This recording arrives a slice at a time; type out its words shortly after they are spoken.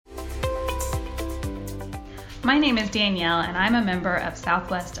My name is Danielle and I'm a member of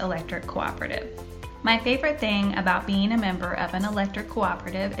Southwest Electric Cooperative. My favorite thing about being a member of an electric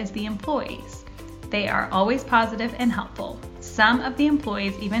cooperative is the employees. They are always positive and helpful. Some of the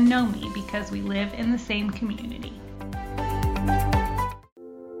employees even know me because we live in the same community.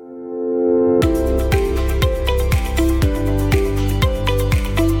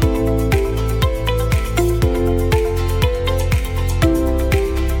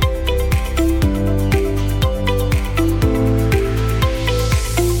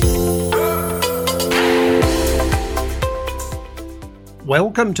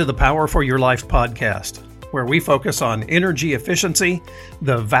 Welcome to the Power for Your Life podcast, where we focus on energy efficiency,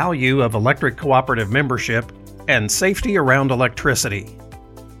 the value of electric cooperative membership, and safety around electricity.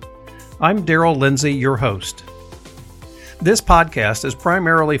 I'm Daryl Lindsay, your host. This podcast is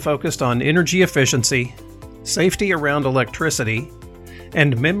primarily focused on energy efficiency, safety around electricity,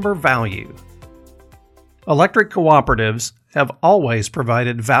 and member value. Electric cooperatives have always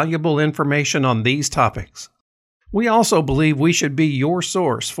provided valuable information on these topics. We also believe we should be your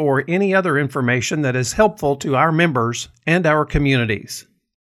source for any other information that is helpful to our members and our communities.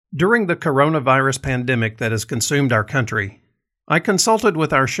 During the coronavirus pandemic that has consumed our country, I consulted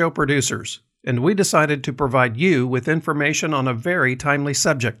with our show producers, and we decided to provide you with information on a very timely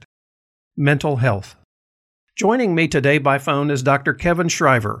subject: mental health. Joining me today by phone is Dr. Kevin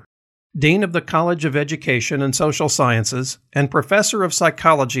Shriver, Dean of the College of Education and Social Sciences and Professor of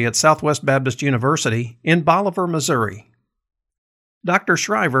Psychology at Southwest Baptist University in Bolivar, Missouri. Dr.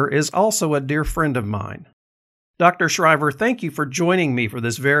 Shriver is also a dear friend of mine. Dr. Shriver, thank you for joining me for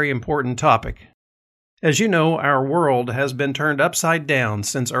this very important topic. As you know, our world has been turned upside down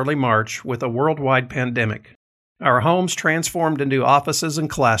since early March with a worldwide pandemic. Our homes transformed into offices and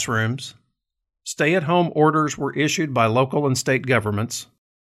classrooms. Stay-at-home orders were issued by local and state governments.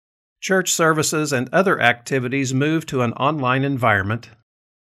 Church services and other activities moved to an online environment.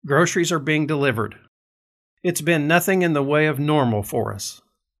 Groceries are being delivered. It's been nothing in the way of normal for us.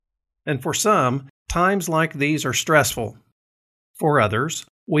 And for some, times like these are stressful. For others,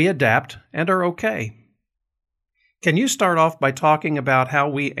 we adapt and are okay. Can you start off by talking about how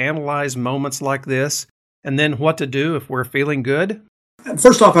we analyze moments like this, and then what to do if we're feeling good?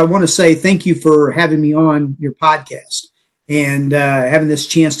 First off, I want to say thank you for having me on your podcast and having this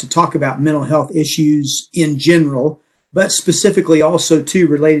chance to talk about mental health issues in general, but specifically also, too,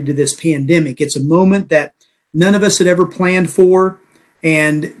 related to this pandemic. It's a moment that none of us had ever planned for,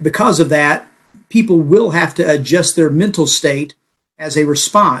 and because of that, people will have to adjust their mental state as a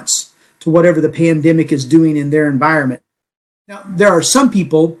response to whatever the pandemic is doing in their environment. Now, there are some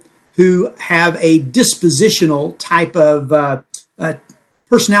people who have a dispositional type of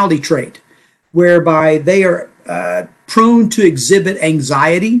personality trait, whereby they are prone to exhibit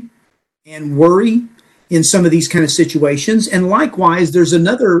anxiety and worry in some of these kind of situations. And likewise, there's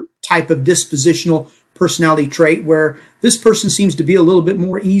another type of dispositional personality trait where this person seems to be a little bit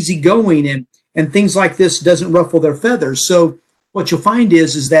more easygoing and things like this doesn't ruffle their feathers. So what you'll find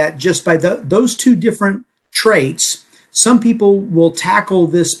is that just by those two different traits, some people will tackle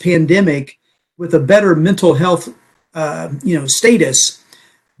this pandemic with a better mental health status.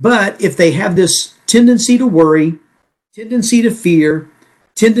 But if they have this tendency to worry, tendency to fear,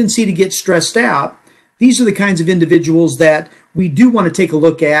 tendency to get stressed out, these are the kinds of individuals that we do want to take a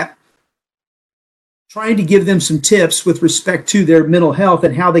look at, trying to give them some tips with respect to their mental health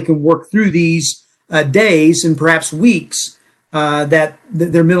and how they can work through these days and perhaps weeks that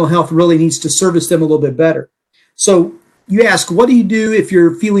their mental health really needs to service them a little bit better. So you ask, what do you do if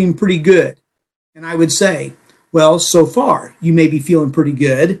you're feeling pretty good? And I would say, well, so far you may be feeling pretty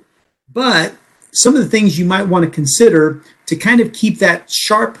good, but some of the things you might want to consider to kind of keep that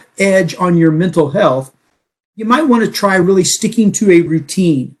sharp edge on your mental health, you might want to try really sticking to a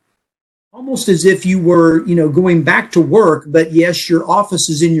routine, almost as if you were, going back to work, but yes, your office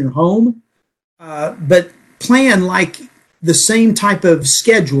is in your home, but plan like the same type of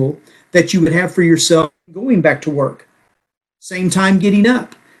schedule that you would have for yourself going back to work. Same time getting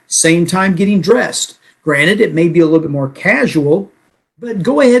up, same time getting dressed. Granted, it may be a little bit more casual, but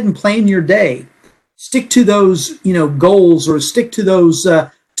go ahead and plan your day. Stick to those, goals, or stick to those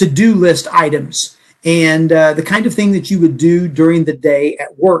to-do list items and the kind of thing that you would do during the day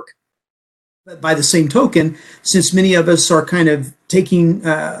at work. But by the same token, since many of us are kind of taking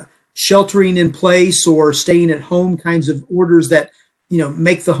sheltering in place or staying at home kinds of orders that,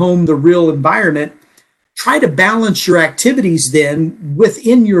 make the home the real environment, try to balance your activities then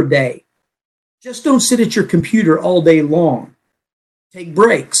within your day. Just don't sit at your computer all day long. Take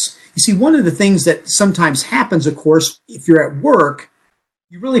breaks. You see, one of the things that sometimes happens, of course, if you're at work,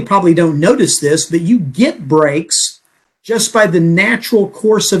 You really probably don't notice this, but you get breaks just by the natural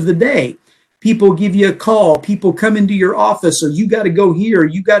course of the day. People give you a call, people come into your office, or you got to go here,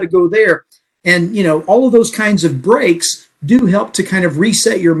 you got to go there. And, all of those kinds of breaks do help to kind of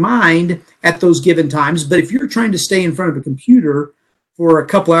reset your mind at those given times. But if you're trying to stay in front of a computer for a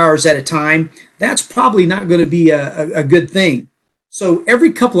couple hours at a time, that's probably not going to be a good thing. So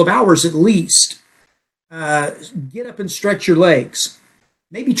every couple of hours at least, get up and stretch your legs.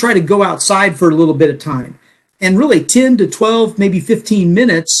 Maybe try to go outside for a little bit of time. And really 10 to 12, maybe 15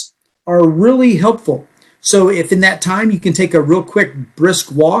 minutes are really helpful. So if in that time you can take a real quick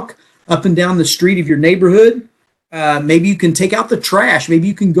brisk walk up and down the street of your neighborhood, maybe you can take out the trash, maybe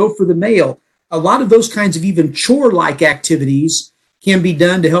you can go for the mail. A lot of those kinds of even chore-like activities can be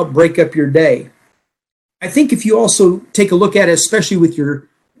done to help break up your day. I think if you also take a look at it, especially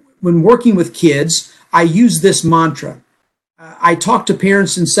when working with kids, I use this mantra. I talk to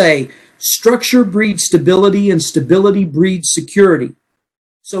parents and say, structure breeds stability and stability breeds security.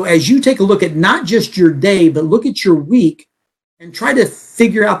 So as you take a look at not just your day, but look at your week and try to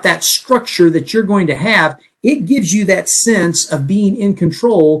figure out that structure that you're going to have, it gives you that sense of being in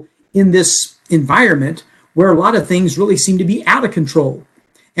control in this environment where a lot of things really seem to be out of control.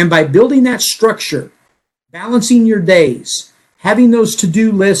 And by building that structure, balancing your days, having those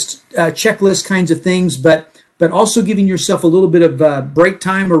to-do list, checklist kinds of things, but also giving yourself a little bit of break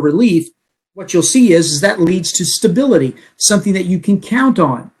time or relief, what you'll see is that leads to stability, something that you can count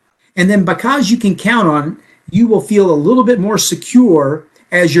on. And then because you can count on it, you will feel a little bit more secure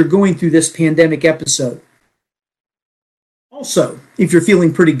as you're going through this pandemic episode. Also, if you're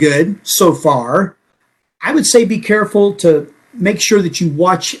feeling pretty good so far, I would say be careful to make sure that you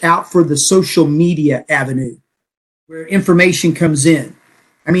watch out for the social media avenue where information comes in.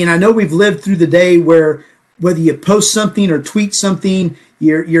 I mean, I know we've lived through the day where whether you post something or tweet something,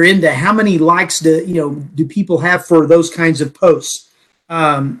 you're into how many likes do people have for those kinds of posts.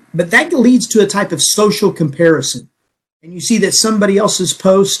 But that leads to a type of social comparison. And you see that somebody else's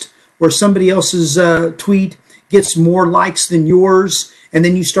post or somebody else's tweet gets more likes than yours, and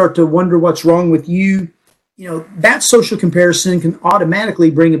then you start to wonder what's wrong with you. That social comparison can automatically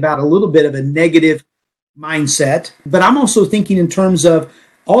bring about a little bit of a negative mindset. But I'm also thinking in terms of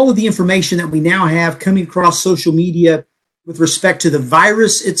all of the information that we now have coming across social media with respect to the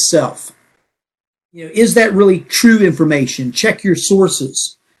virus itself. Is that really true information? Check your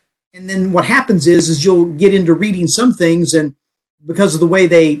sources. And then what happens is you'll get into reading some things, and because of the way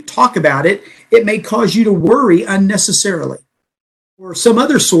they talk about it, it may cause you to worry unnecessarily. Or some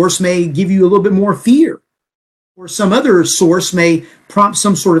other source may give you a little bit more fear. Or some other source may prompt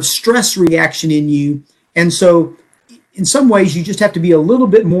some sort of stress reaction in you. And so in some ways, you just have to be a little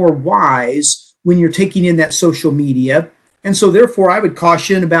bit more wise when you're taking in that social media. And so therefore, I would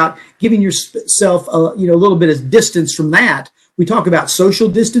caution about giving yourself a little bit of distance from that. We talk about social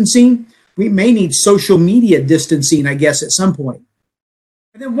distancing. We may need social media distancing, I guess, at some point.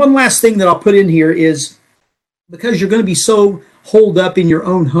 And then one last thing that I'll put in here is because you're going to be so holed up in your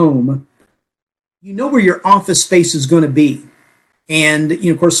own home, you know where your office space is going to be. And,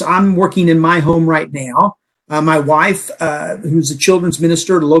 of course, I'm working in my home right now. My wife, who's a children's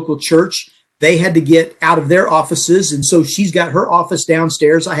minister at a local church, they had to get out of their offices. And so she's got her office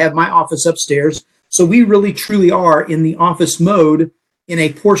downstairs. I have my office upstairs. So we really, truly are in the office mode in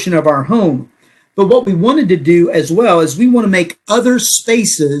a portion of our home. But what we wanted to do as well is we want to make other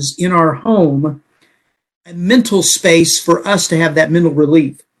spaces in our home a mental space for us to have that mental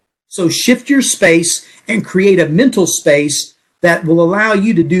relief. So shift your space and create a mental space that will allow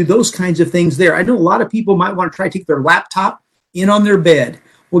you to do those kinds of things there. I know a lot of people might want to try to take their laptop in on their bed.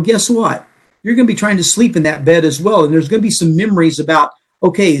 Well, guess what? You're going to be trying to sleep in that bed as well. And there's going to be some memories about,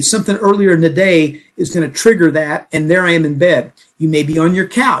 okay, something earlier in the day is going to trigger that, and there I am in bed. You may be on your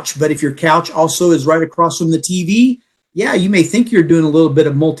couch, but if your couch also is right across from the TV, yeah, you may think you're doing a little bit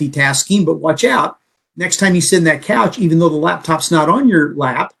of multitasking, but watch out. Next time you sit in that couch, even though the laptop's not on your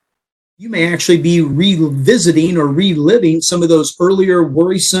lap, you may actually be revisiting or reliving some of those earlier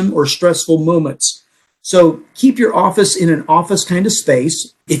worrisome or stressful moments. So keep your office in an office kind of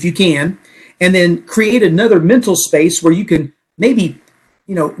space, if you can, and then create another mental space where you can maybe,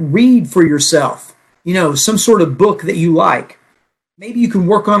 read for yourself, some sort of book that you like. Maybe you can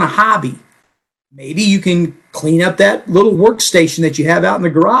work on a hobby. Maybe you can clean up that little workstation that you have out in the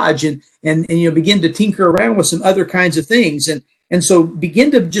garage and begin to tinker around with some other kinds of things. And so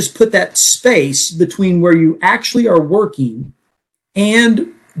begin to just put that space between where you actually are working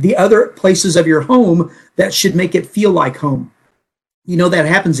and the other places of your home that should make it feel like home. That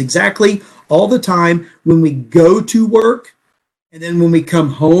happens exactly all the time when we go to work And then when we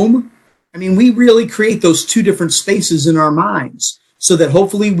come home, I mean, we really create those two different spaces in our minds so that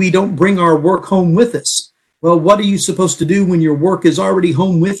hopefully we don't bring our work home with us. Well, what are you supposed to do when your work is already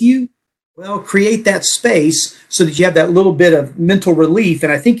home with you? Well, create that space so that you have that little bit of mental relief.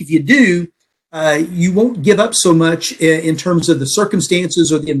 And I think if you do, you won't give up so much in terms of the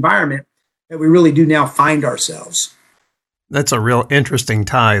circumstances or the environment that we really do now find ourselves. That's a real interesting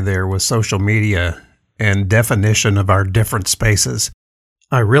tie there with social media and definition of our different spaces.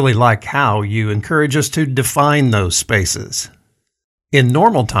 I really like how you encourage us to define those spaces. In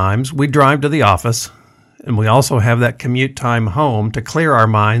normal times, we drive to the office, and we also have that commute time home to clear our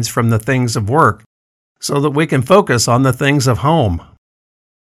minds from the things of work so that we can focus on the things of home.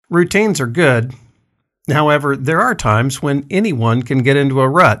 Routines are good. However, there are times when anyone can get into a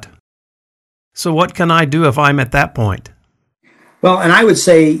rut. So what can I do if I'm at that point? Well, and I would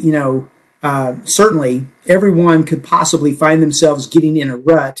say, certainly everyone could possibly find themselves getting in a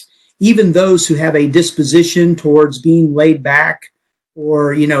rut, even those who have a disposition towards being laid back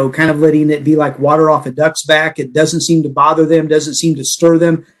or, kind of letting it be like water off a duck's back. It doesn't seem to bother them, doesn't seem to stir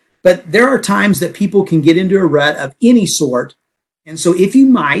them. But there are times that people can get into a rut of any sort. And so if you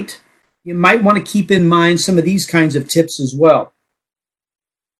might want to keep in mind some of these kinds of tips as well.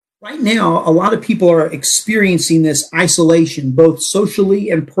 Right now, a lot of people are experiencing this isolation, both socially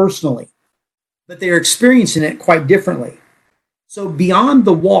and personally, but they're experiencing it quite differently. So beyond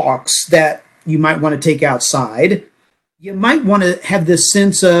the walks that you might want to take outside, you might want to have this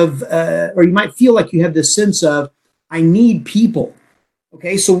sense of, or you might feel like you have this sense of, I need people.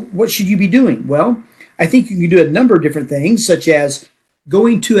 Okay, so what should you be doing? Well, I think you can do a number of different things, such as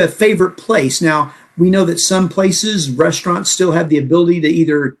going to a favorite place. Now, we know that some places, restaurants still have the ability to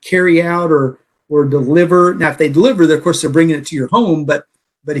either carry out or deliver. Now, if they deliver, of course, they're bringing it to your home. But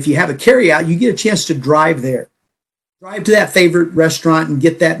if you have a carry out, you get a chance to drive there. Drive to that favorite restaurant and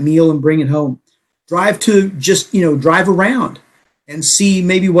get that meal and bring it home. Drive to just, drive around and see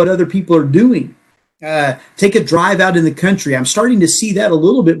maybe what other people are doing. Take a drive out in the country. I'm starting to see that a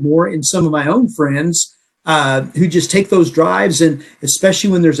little bit more in some of my own friends who just take those drives, and especially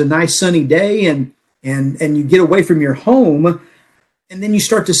when there's a nice sunny day and you get away from your home, and then you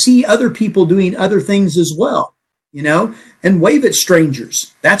start to see other people doing other things as well, and wave at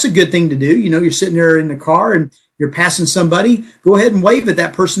strangers. That's a good thing to do. You're sitting there in the car and you're passing somebody, go ahead and wave at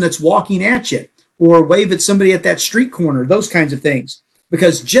that person that's walking at you, or wave at somebody at that street corner, those kinds of things.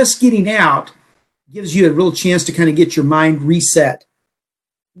 Because just getting out gives you a real chance to kind of get your mind reset.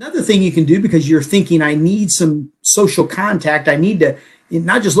 Another thing you can do, because you're thinking, I need some social contact, I need to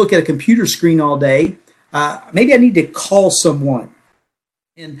not just look at a computer screen all day, maybe I need to call someone.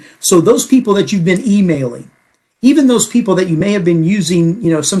 And so those people that you've been emailing, even those people that you may have been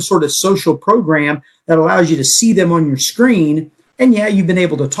using, some sort of social program that allows you to see them on your screen, and yeah, you've been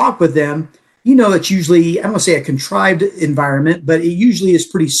able to talk with them, it's usually, I don't want to say a contrived environment, but it usually is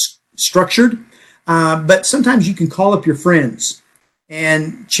pretty structured. But sometimes you can call up your friends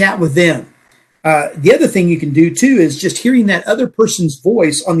and chat with them. The other thing you can do too is just hearing that other person's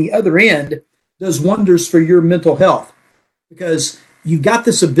voice on the other end does wonders for your mental health, because you've got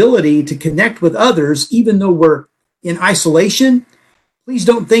this ability to connect with others, even though we're in isolation. Please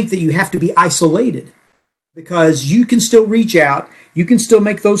don't think that you have to be isolated, because you can still reach out. You can still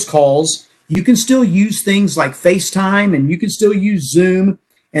make those calls. You can still use things like FaceTime, and you can still use Zoom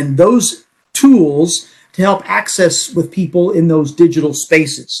and those tools to help access with people in those digital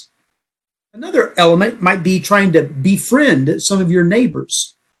spaces. Another element might be trying to befriend some of your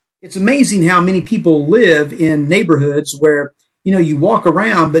neighbors. It's amazing how many people live in neighborhoods where, you walk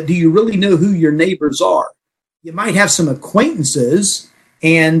around, but do you really know who your neighbors are? You might have some acquaintances,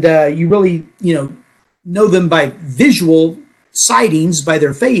 and you really, know them by visual sightings, by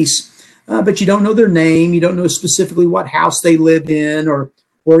their face, but you don't know their name. You don't know specifically what house they live in or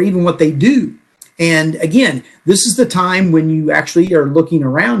even what they do. And again, this is the time when you actually are looking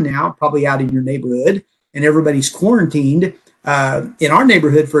around now, probably out in your neighborhood, and everybody's quarantined. In our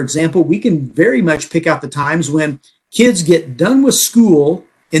neighborhood, for example, we can very much pick out the times when kids get done with school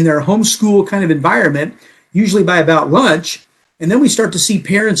in their homeschool kind of environment, usually by about lunch. And then we start to see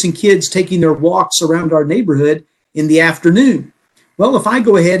parents and kids taking their walks around our neighborhood in the afternoon. Well, if I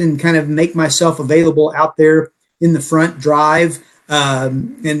go ahead and kind of make myself available out there in the front drive,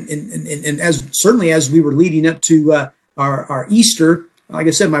 and as certainly as we were leading up to our Easter, like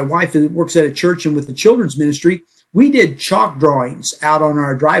I said, my wife works at a church, and with the children's ministry, we did chalk drawings out on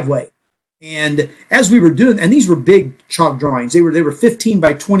our driveway. And as we were doing, and these were big chalk drawings, they were 15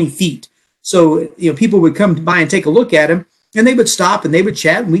 by 20 feet. So people would come by and take a look at them, and they would stop and they would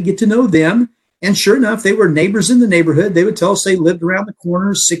chat, and we'd get to know them. And sure enough, they were neighbors in the neighborhood. They would tell us they lived around the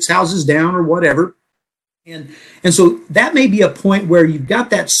corner, 6 houses down or whatever. And so that may be a point where you've got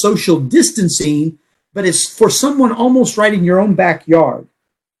that social distancing, but it's for someone almost right in your own backyard.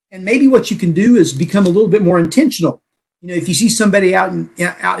 And maybe what you can do is become a little bit more intentional. If you see somebody out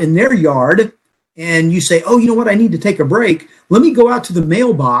in their yard and you say, oh, you know what, I need to take a break. Let me go out to the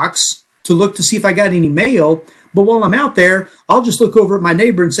mailbox to look to see if I got any mail. But while I'm out there, I'll just look over at my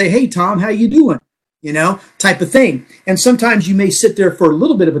neighbor and say, hey, Tom, how you doing? Type of thing. And sometimes you may sit there for a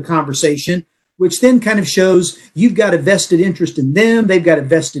little bit of a conversation, which then kind of shows you've got a vested interest in them. They've got a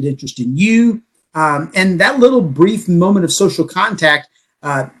vested interest in you. And that little brief moment of social contact,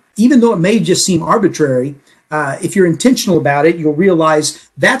 even though it may just seem arbitrary, if you're intentional about it, you'll realize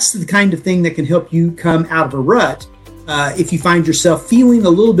that's the kind of thing that can help you come out of a rut if you find yourself feeling a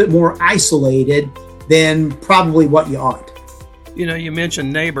little bit more isolated than probably what you ought. You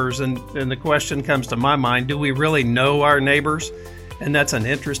mentioned neighbors, and the question comes to my mind, do we really know our neighbors? And that's an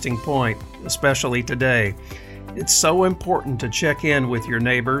interesting point, especially today. It's so important to check in with your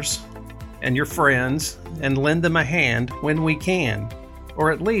neighbors and your friends and lend them a hand when we can,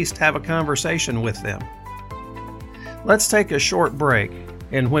 or at least have a conversation with them. Let's take a short break,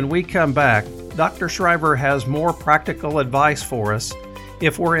 and when we come back, Dr. Shriver has more practical advice for us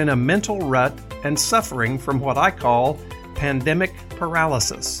if we're in a mental rut and suffering from what I call pandemic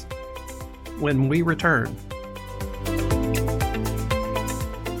paralysis. When we return.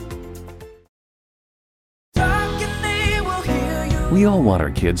 We all want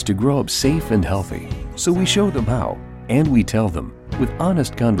our kids to grow up safe and healthy, so we show them how, and we tell them with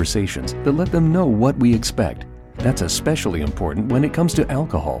honest conversations that let them know what we expect. That's especially important when it comes to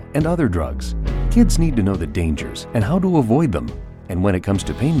alcohol and other drugs. Kids need to know the dangers and how to avoid them. And when it comes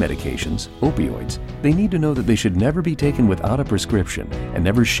to pain medications, opioids, they need to know that they should never be taken without a prescription and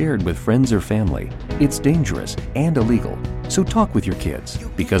never shared with friends or family. It's dangerous and illegal. So talk with your kids,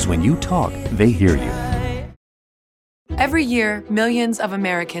 because when you talk, they hear you. Every year, millions of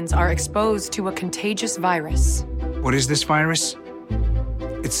Americans are exposed to a contagious virus. What is this virus?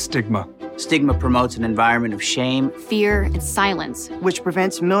 It's stigma. Stigma promotes an environment of shame, fear, and silence, which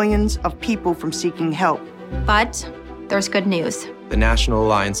prevents millions of people from seeking help. But there's good news. The National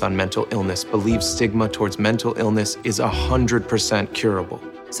Alliance on Mental Illness believes stigma towards mental illness is 100% curable.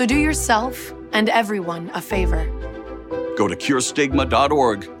 So do yourself and everyone a favor. Go to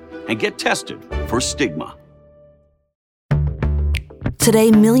curestigma.org and get tested for stigma.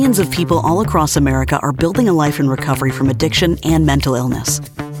 Today, millions of people all across America are building a life in recovery from addiction and mental illness,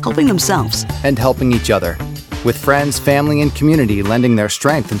 helping themselves and helping each other, with friends, family, and community lending their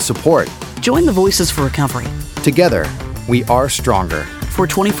strength and support. Join the Voices for Recovery. Together, we are stronger. For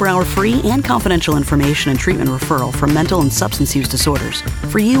 24-hour free and confidential information and treatment referral for mental and substance use disorders,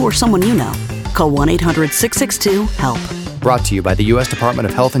 for you or someone you know, call 1-800-662-HELP. Brought to you by the U.S. Department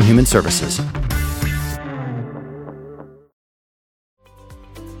of Health and Human Services.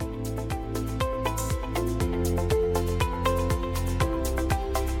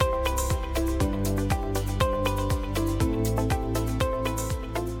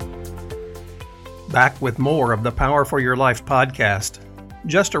 Back with more of the Power for Your Life podcast.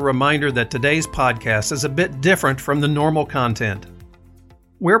 Just a reminder that today's podcast is a bit different from the normal content.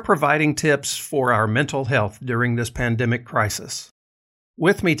 We're providing tips for our mental health during this pandemic crisis.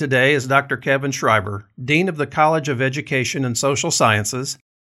 With me today is Dr. Kevin Shriver, Dean of the College of Education and Social Sciences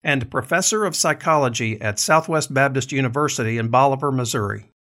and Professor of Psychology at Southwest Baptist University in Bolivar,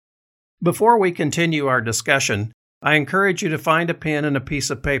 Missouri. Before we continue our discussion, I encourage you to find a pen and a piece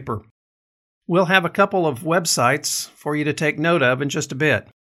of paper. We'll have a couple of websites for you to take note of in just a bit.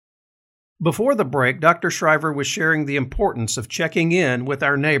 Before the break, Dr. Shriver was sharing the importance of checking in with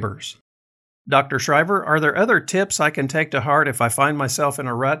our neighbors. Dr. Shriver, are there other tips I can take to heart if I find myself in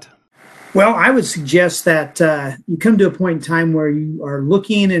a rut? Well, I would suggest that you come to a point in time where you are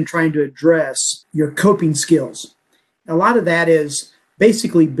looking and trying to address your coping skills. A lot of that is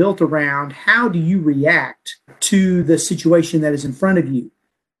basically built around how do you react to the situation that is in front of you.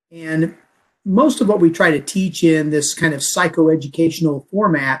 And most of what we try to teach in this kind of psychoeducational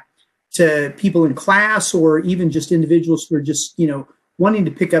format to people in class or even just individuals who are just, wanting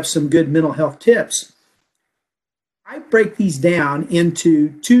to pick up some good mental health tips, I break these down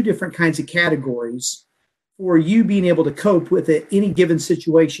into two different kinds of categories for you being able to cope with any given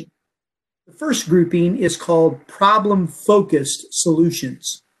situation. The first grouping is called problem-focused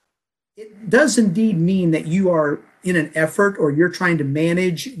solutions. It does indeed mean that you are in an effort or you're trying to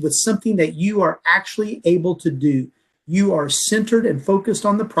manage with something that you are actually able to do. You are centered and focused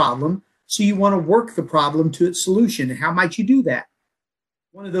on the problem, so you want to work the problem to its solution. And how might you do that?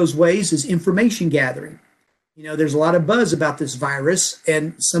 One of those ways is information gathering. There's a lot of buzz about this virus,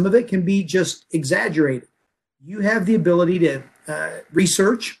 and some of it can be just exaggerated. You have the ability to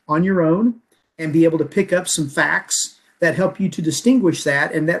research on your own and be able to pick up some facts that help you to distinguish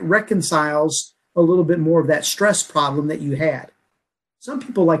that, and that reconciles a little bit more of that stress problem that you had. Some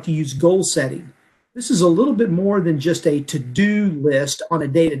people like to use goal setting. This is a little bit more than just a to-do list on a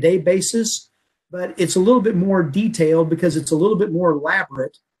day-to-day basis, but it's a little bit more detailed because it's a little bit more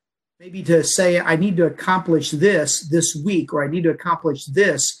elaborate. Maybe to say, I need to accomplish this week, or I need to accomplish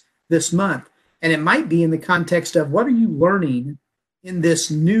this month. And it might be in the context of, what are you learning in this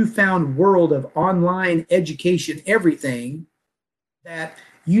newfound world of online education, everything that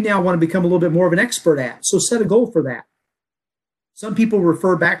you now want to become a little bit more of an expert at? So set a goal for that. Some people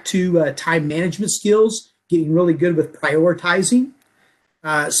refer back to time management skills, getting really good with prioritizing.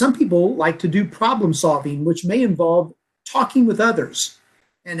 Some people like to do problem solving, which may involve talking with others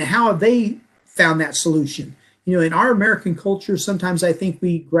and how have they found that solution. In our American culture, sometimes I think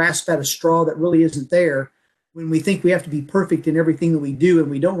we grasp at a straw that really isn't there when we think we have to be perfect in everything that we do,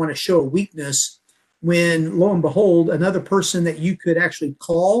 and we don't want to show a weakness when, lo and behold, another person that you could actually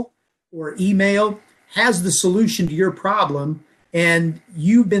call or email has the solution to your problem, and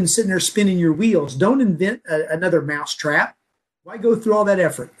you've been sitting there spinning your wheels. Don't invent another mousetrap. Why go through all that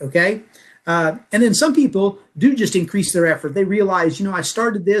effort, okay? And then some people do just increase their effort. They realize, I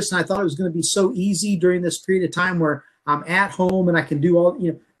started this and I thought it was going to be so easy during this period of time where I'm at home and I can do all,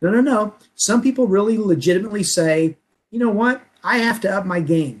 No. Some people really legitimately say, you know what? I have to up my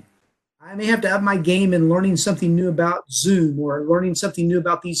game. I may have to up my game in learning something new about Zoom, or learning something new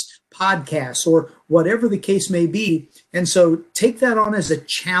about these podcasts, or whatever the case may be. And so take that on as a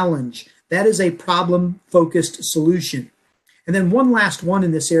challenge. That is a problem-focused solution. And then one last one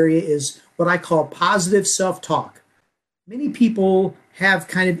in this area is what I call positive self-talk. Many people have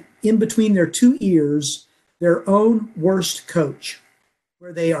kind of in between their two ears their own worst coach,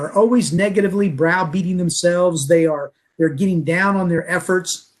 where they are always negatively browbeating themselves. They're getting down on their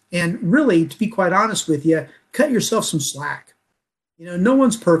efforts. And really, to be quite honest with you, cut yourself some slack. No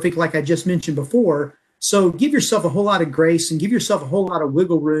one's perfect, like I just mentioned before. So give yourself a whole lot of grace and give yourself a whole lot of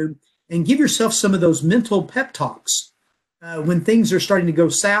wiggle room, and give yourself some of those mental pep talks. When things are starting to go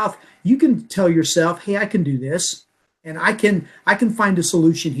south, you can tell yourself, hey, I can do this, and I can find a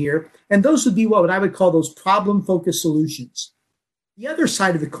solution here. And those would be what I would call those problem-focused solutions. The other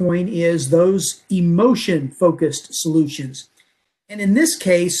side of the coin is those emotion-focused solutions. And in this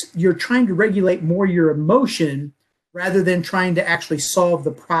case, you're trying to regulate more your emotion rather than trying to actually solve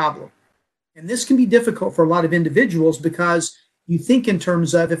the problem. And this can be difficult for a lot of individuals because you think in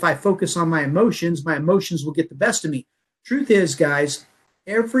terms of, if I focus on my emotions will get the best of me. Truth is, guys,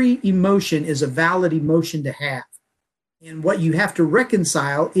 every emotion is a valid emotion to have. And what you have to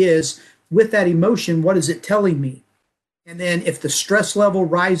reconcile is, with that emotion, what is it telling me? And then if the stress level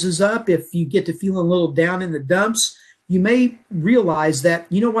rises up, if you get to feeling a little down in the dumps, you may realize that,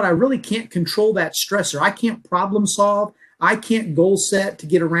 I really can't control that stressor. I can't problem solve. I can't goal set to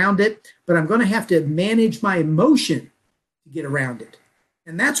get around it, but I'm going to have to manage my emotion to get around it.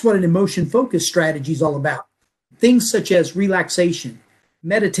 And that's what an emotion-focused strategy is all about. Things such as relaxation,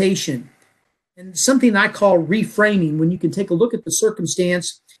 meditation, and something I call reframing, when you can take a look at the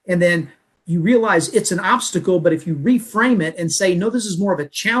circumstance and then you realize it's an obstacle, but if you reframe it and say, no, this is more of a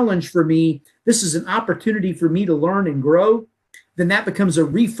challenge for me, this is an opportunity for me to learn and grow, then that becomes a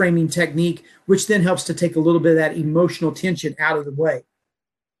reframing technique, which then helps to take a little bit of that emotional tension out of the way.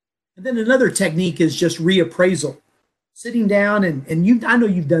 And then another technique is just reappraisal. Sitting down and I know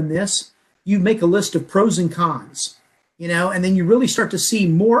you've done this. You make a list of pros and cons, and then you really start to see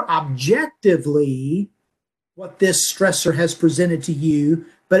more objectively what this stressor has presented to you.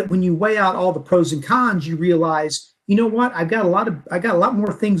 But when you weigh out all the pros and cons, you realize, you know what, I got a lot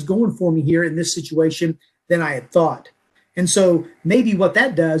more things going for me here in this situation than I had thought. And so maybe what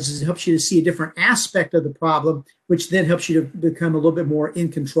that does is it helps you to see a different aspect of the problem, which then helps you to become a little bit more in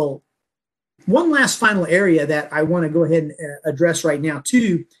control. One last final area that I want to go ahead and address right now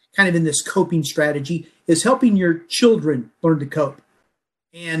too, kind of in this coping strategy, is helping your children learn to cope.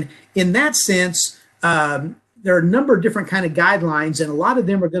 And in that sense, there are a number of different kind of guidelines, and a lot of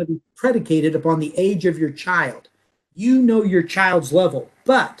them are going to be predicated upon the age of your child. You know your child's level,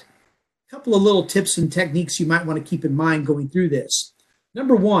 but a couple of little tips and techniques you might want to keep in mind going through this.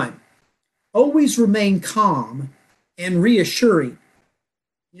 Number one, always remain calm and reassuring.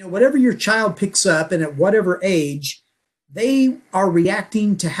 Whatever your child picks up and at whatever age, they are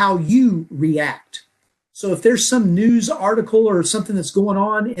reacting to how you react. So if there's some news article or something that's going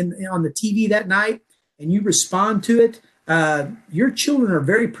on on the TV that night and you respond to it, your children are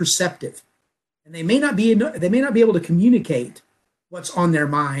very perceptive, and they may not be able to communicate what's on their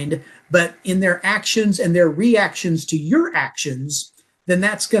mind, but in their actions and their reactions to your actions, then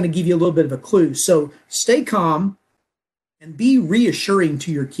that's going to give you a little bit of a clue. So stay calm and be reassuring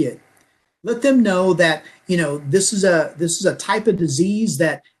to your kid. Let them know that, this is a type of disease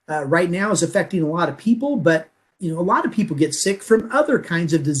that right now is affecting a lot of people, but a lot of people get sick from other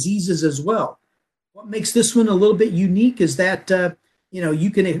kinds of diseases as well. What makes this one a little bit unique is that,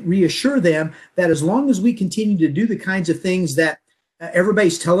 you can reassure them that as long as we continue to do the kinds of things that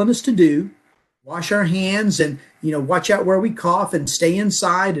everybody's telling us to do, wash our hands and, watch out where we cough and stay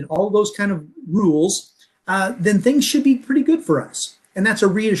inside and all those kind of rules, then things should be pretty good for us. And that's a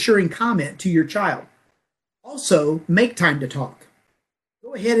reassuring comment to your child. Also, make time to talk.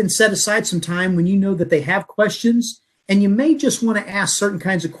 Go ahead and set aside some time when you know that they have questions, and you may just want to ask certain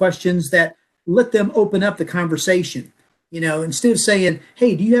kinds of questions that let them open up the conversation. Instead of saying,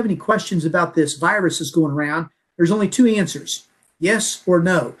 hey, do you have any questions about this virus that's going around? There's only two answers, yes or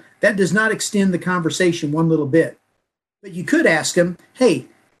no. That does not extend the conversation one little bit. But you could ask them, hey,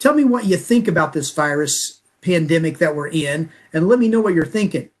 tell me what you think about this virus pandemic that we're in, and let me know what you're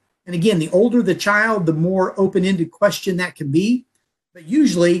thinking. And again, the older the child, the more open-ended question that can be. But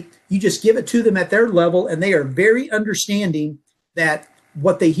usually you just give it to them at their level, and they are very understanding that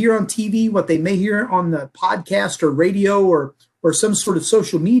what they hear on TV, what they may hear on the podcast or radio or some sort of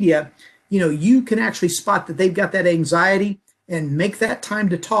social media, you can actually spot that they've got that anxiety and make that time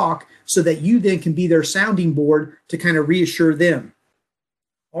to talk so that you then can be their sounding board to kind of reassure them.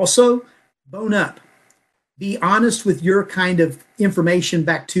 Also, bone up. Be honest with your kind of information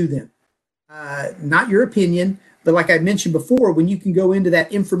back to them. Not your opinion, but like I mentioned before, when you can go into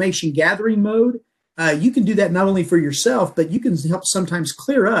that information gathering mode, you can do that not only for yourself, but you can help sometimes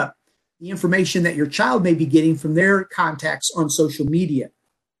clear up the information that your child may be getting from their contacts on social media.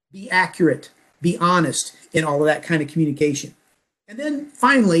 Be accurate, be honest in all of that kind of communication. And then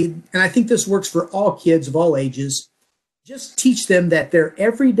finally, and I think this works for all kids of all ages, just teach them that their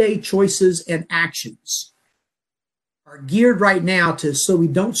everyday choices and actions are geared right now so we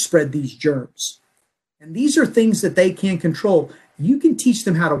don't spread these germs. And these are things that they can control. You can teach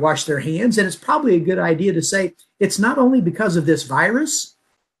them how to wash their hands, and it's probably a good idea to say, it's not only because of this virus.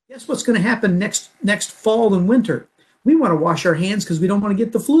 Guess what's going to happen next fall and winter? We want to wash our hands because we don't want to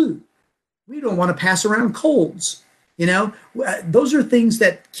get the flu. We don't want to pass around colds. Those are things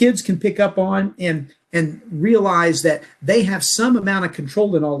that kids can pick up on and realize that they have some amount of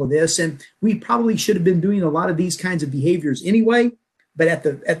control in all of this. And we probably should have been doing a lot of these kinds of behaviors anyway. But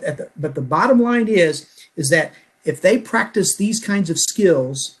but the bottom line is that if they practice these kinds of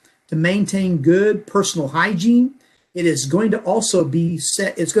skills to maintain good personal hygiene, it is going to also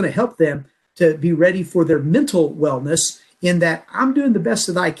it's going to help them to be ready for their mental wellness, in that I'm doing the best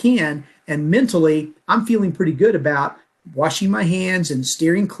that I can, and mentally I'm feeling pretty good about washing my hands and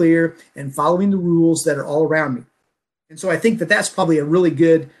steering clear and following the rules that are all around me. And so I think that that's probably a really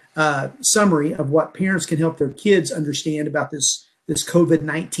good summary of what parents can help their kids understand about this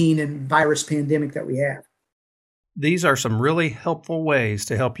COVID-19 and virus pandemic that we have. These are some really helpful ways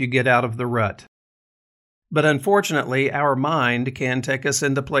to help you get out of the rut. But unfortunately, our mind can take us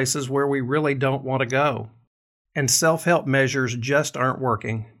into places where we really don't want to go. And self-help measures just aren't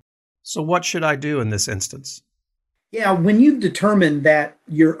working. So what should I do in this instance? Yeah, when you've determined that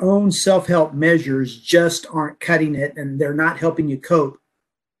your own self-help measures just aren't cutting it and they're not helping you cope,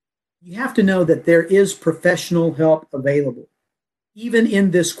 you have to know that there is professional help available. Even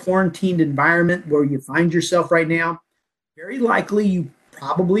in this quarantined environment where you find yourself right now, very likely you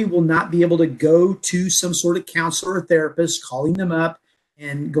probably will not be able to go to some sort of counselor or therapist, calling them up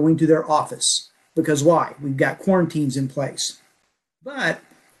and going to their office. Because why? We've got quarantines in place. But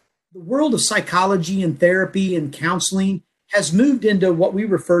the world of psychology and therapy and counseling has moved into what we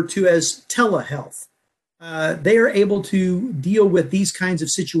refer to as telehealth. They are able to deal with these kinds of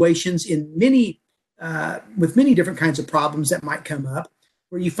situations in with many different kinds of problems that might come up,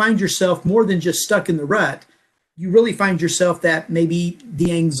 where you find yourself more than just stuck in the rut. You really find yourself that maybe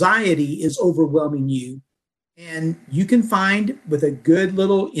the anxiety is overwhelming you. And you can find, with a good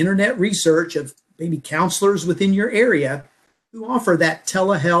little internet research of maybe counselors within your area who offer that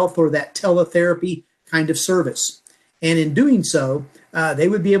telehealth or that teletherapy kind of service. And in doing so, they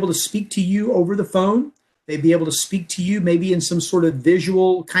would be able to speak to you over the phone. They'd be able to speak to you maybe in some sort of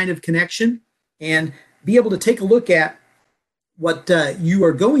visual kind of connection, and be able to take a look at what you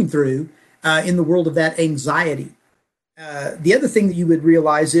are going through in the world of that anxiety. The other thing that you would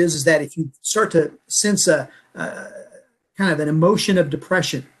realize is that if you start to sense a kind of an emotion of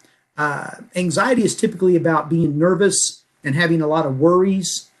depression, Anxiety is typically about being nervous and having a lot of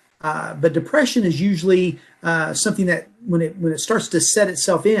worries, but depression is usually something that when it starts to set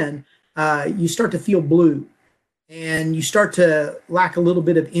itself in, you start to feel blue, and you start to lack a little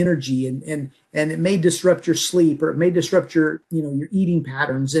bit of energy, and it may disrupt your sleep, or it may disrupt your your eating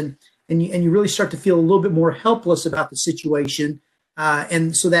patterns, and you really start to feel a little bit more helpless about the situation,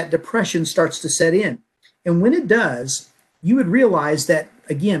 and so that depression starts to set in. And when it does, you would realize that,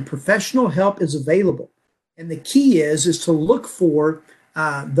 again, professional help is available. And the key is to look for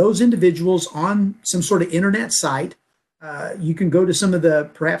those individuals on some sort of internet site. You can go to some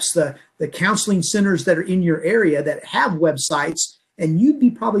of perhaps the counseling centers that are in your area that have websites, and you'd be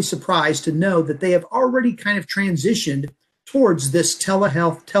probably surprised to know that they have already kind of transitioned towards this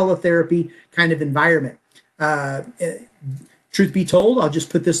telehealth, teletherapy kind of environment. Truth be told, I'll just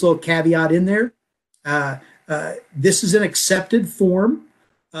put this little caveat in there. This is an accepted form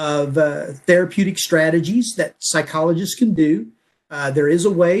of therapeutic strategies that psychologists can do. There is a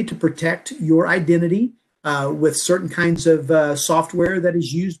way to protect your identity with certain kinds of software that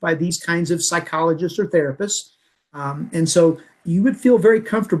is used by these kinds of psychologists or therapists. And so you would feel very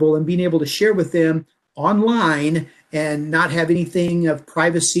comfortable in being able to share with them online and not have anything of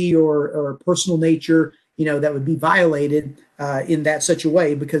privacy or personal nature, that would be violated in that such a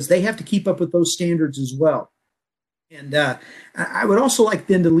way, because they have to keep up with those standards as well. And I would also like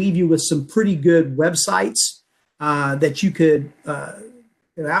then to leave you with some pretty good websites that you could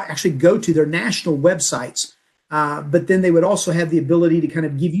actually go to. Their national websites, but then they would also have the ability to kind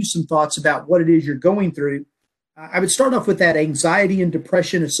of give you some thoughts about what it is you're going through. I would start off with that Anxiety and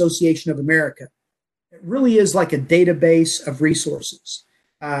Depression Association of America. It really is like a database of resources.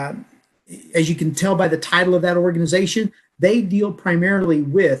 As you can tell by the title of that organization, they deal primarily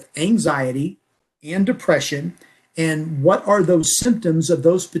with anxiety and depression, and what are those symptoms of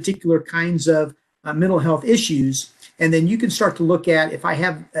those particular kinds of mental health issues. And then you can start to look at, if I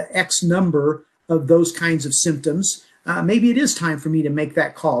have X number of those kinds of symptoms, maybe it is time for me to make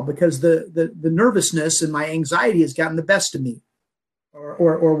that call, because the nervousness and my anxiety has gotten the best of me,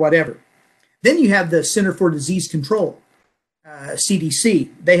 or whatever. Then you have the Center for Disease Control,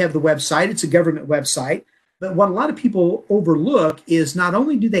 CDC. They have the website. It's a government website. But what a lot of people overlook is not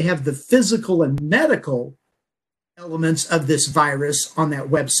only do they have the physical and medical elements of this virus on that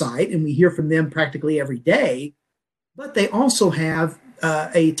website, and we hear from them practically every day, but they also have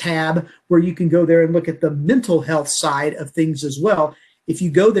a tab where you can go there and look at the mental health side of things as well. If you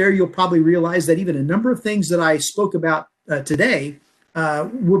go there, you'll probably realize that even a number of things that I spoke about today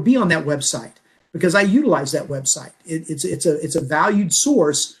will be on that website, because I utilize that website. It's a valued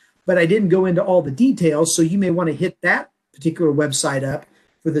source, but I didn't go into all the details. So you may want to hit that particular website up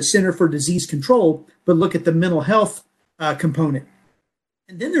for the Center for Disease Control, but look at the mental health component.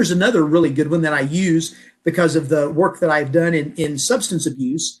 And then there's another really good one that I use because of the work that I've done in substance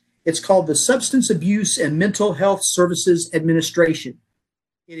abuse. It's called the Substance Abuse and Mental Health Services Administration.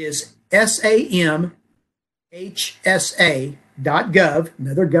 It is samhsa.gov,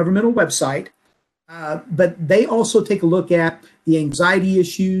 another governmental website. But they also take a look at the anxiety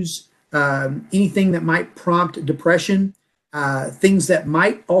issues, anything that might prompt depression, things that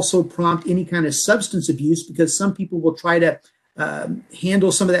might also prompt any kind of substance abuse, because some people will try to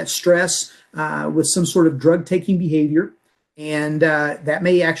handle some of that stress with some sort of drug-taking behavior, and that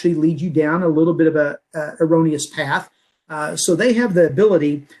may actually lead you down a little bit of a erroneous path. So they have the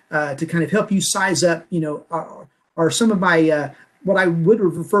ability to kind of help you size up, are some of my what I would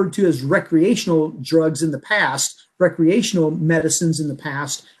have referred to as recreational drugs in the past, recreational medicines in the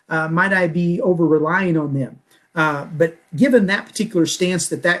past, might I be over-relying on them? But given that particular stance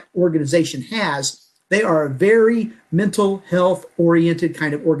that organization has, they are a very mental health-oriented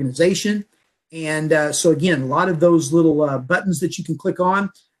kind of organization. And so again, a lot of those little buttons that you can click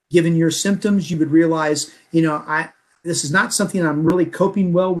on, given your symptoms, you would realize, this is not something I'm really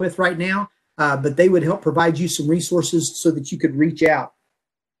coping well with right now. But they would help provide you some resources so that you could reach out.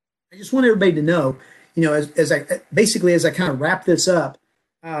 I just want everybody to know, as I kind of wrap this up,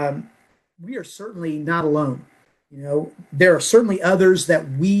 we are certainly not alone. There are certainly others that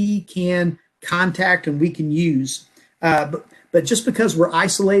we can contact and we can use. But just because we're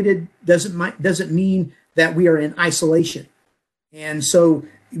isolated doesn't mean that we are in isolation. And so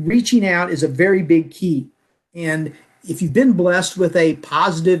reaching out is a very big key. And if you've been blessed with a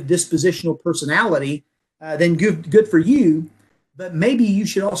positive dispositional personality, then good for you. But maybe you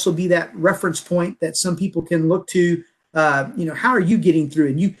should also be that reference point that some people can look to. How are you getting through?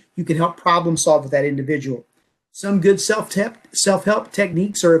 And you can help problem solve with that individual. Some good self-help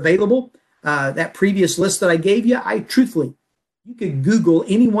techniques are available. That previous list that I gave you, I truthfully You could Google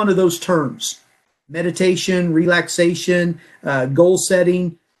any one of those terms: meditation, relaxation, goal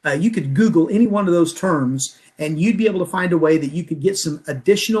setting. You could Google any one of those terms, and you'd be able to find a way that you could get some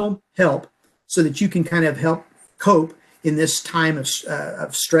additional help so that you can kind of help cope in this time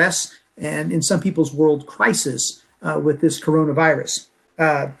of stress and, in some people's world, crisis with this coronavirus.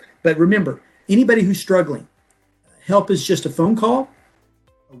 But remember, anybody who's struggling, help is just a phone call,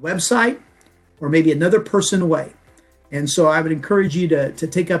 a website, or maybe another person away. And so I would encourage you to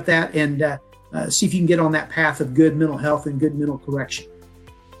take up that and see if you can get on that path of good mental health and good mental correction.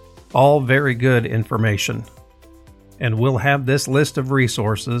 All very good information. And we'll have this list of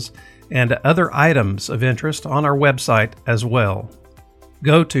resources and other items of interest on our website as well.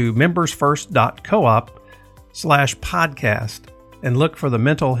 Go to membersfirst.coop/podcast and look for the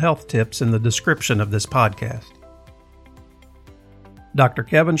mental health tips in the description of this podcast. Dr.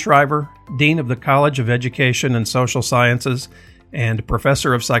 Kevin Shriver, Dean of the College of Education and Social Sciences and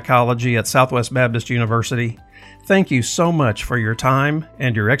Professor of Psychology at Southwest Baptist University, thank you so much for your time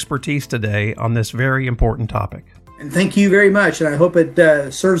and your expertise today on this very important topic. And thank you very much, and I hope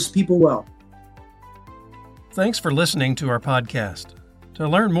it serves people well. Thanks for listening to our podcast. To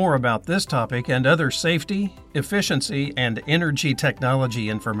learn more about this topic and other safety, efficiency, and energy technology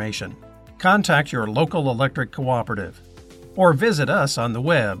information, contact your local electric cooperative or visit us on the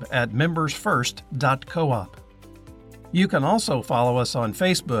web at membersfirst.coop. You can also follow us on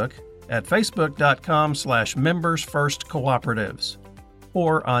Facebook at facebook.com/membersfirstcooperatives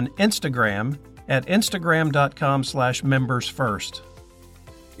or on Instagram at instagram.com/membersfirst.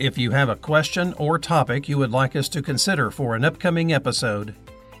 If you have a question or topic you would like us to consider for an upcoming episode,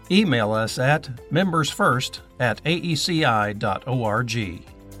 email us at membersfirst@aeci.org.